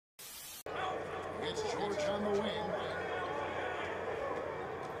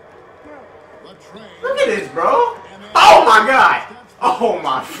Look at this, bro. Oh my God. Oh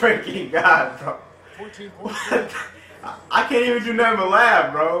my freaking God, bro. What? I can't even do nothing but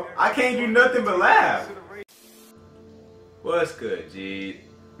laugh, bro. I can't do nothing but laugh. What's good, G?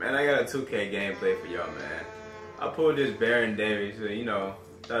 Man, I got a 2K gameplay for y'all, man. I pulled this Baron Davis, you know,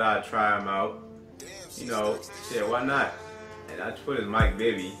 thought I'd try him out. You know, shit, why not? And I put his Mike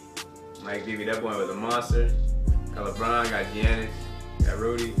Bibby. Mike Bibby, that boy was a monster. Got LeBron, got Giannis, got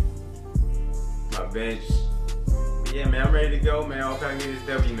Rudy. My bench. But yeah, man, I'm ready to go, man. I hope I can get this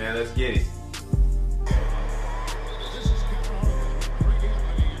W, man. Let's get it.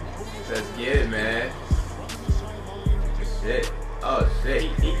 Let's get it, man. Shit. Oh, shit.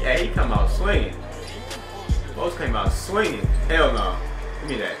 He come out swinging. Most came out swinging. Hell no. Give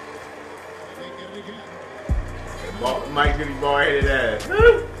me that. Mike Bibby ball-headed ass.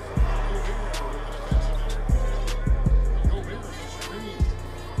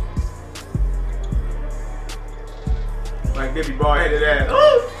 Mike Bibby ball-headed ass.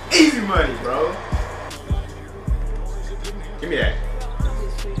 Ooh, easy money, bro. Give me that.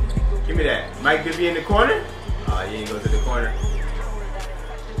 Give me that. Mike Bibby in the corner? Oh, you ain't go to the corner.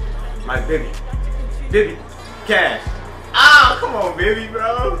 Mike Bibby. Bibby. Cash. Ah, come on, Bibby,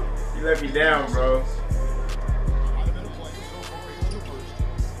 bro. You let me down, bro.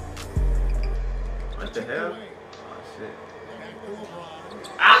 What the hell? Oh, shit.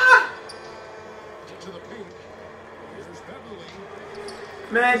 Ah!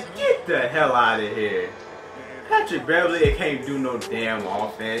 Man, get the hell out of here. Patrick Beverly can't do no damn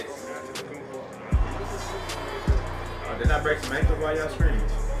offense. Oh, did I break some ankles while y'all screaming?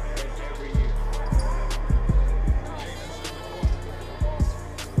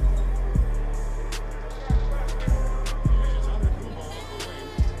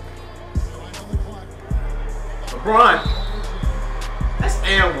 LeBron. That's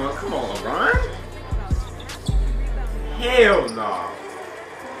and one. Come on, LeBron. Hell no.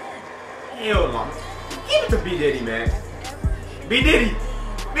 Hell no. Give it to B Diddy, man. B Diddy.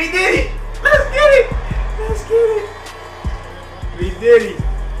 B Diddy. Let's get it. Let's get it. B Diddy.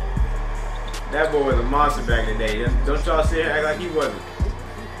 That boy was a monster back in the day. Don't y'all sit here and act like he wasn't.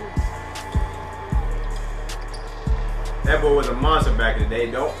 That boy was a monster back in the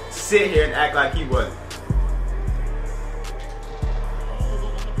day. Don't sit here and act like he wasn't.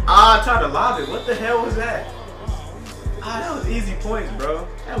 Ah, I tried to lob it. What the hell was that? Ah, that was easy points, bro.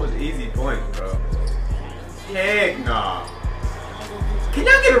 That was easy points, bro. Heck nah. Can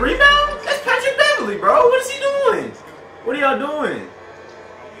y'all get a rebound? That's Patrick Beverly, bro. What is he doing? What are y'all doing?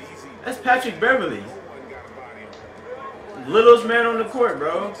 That's Patrick Beverly. Littlest man on the court,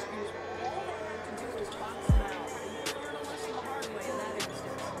 bro.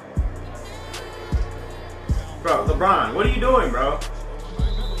 Bro, LeBron, what are you doing, bro?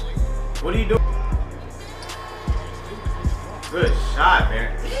 What are you doing? Good shot,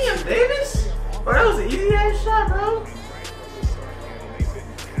 man. Damn, Davis. Bro, that was an easy ass shot, bro.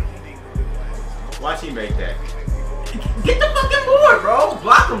 Watch him make that. Get the fucking board, bro.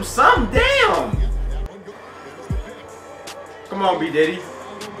 Block him something. Damn. Come on, B Diddy.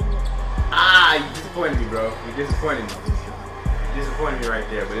 Ah, you disappointed me, bro. You disappointed me. You disappointed me right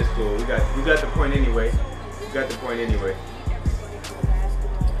there, but it's cool. We got the point anyway. We got the point anyway.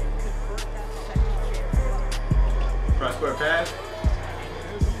 Front square pass.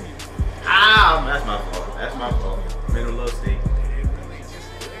 Ah, that's my fault. That's my fault. Made a little stick.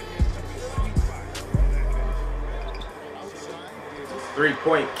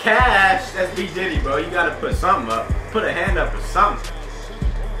 Three-point cash. That's B Diddy, bro. You gotta put something up. Put a hand up or something.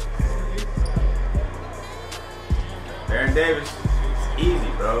 Baron Davis. It's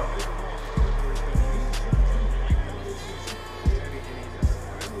easy, bro.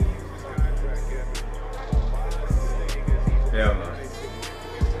 Hell no.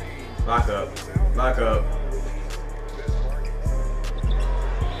 Lock up. Lock up.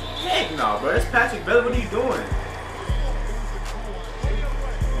 Heck no, bro. That's Patrick Beverly. What are you doing?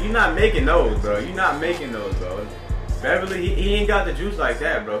 You're not making those, bro. You're not making those, bro. Beverly, he ain't got the juice like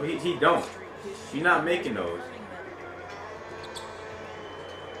that, bro. He don't. You're not making those.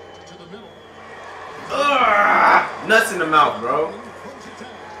 Ugh! Nuts in the mouth, bro.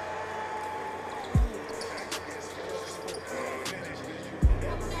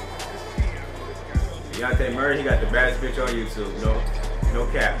 Deontay Murray, he got the baddest bitch on YouTube. No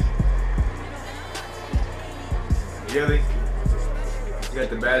cap. Really? He got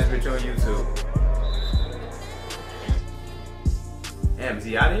the baddest bitch on YouTube. Damn, is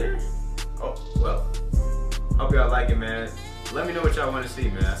he out of here? Oh, well. Hope y'all like it, man. Let me know what y'all want to see,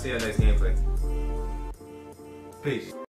 man. I'll see you next gameplay. Peace.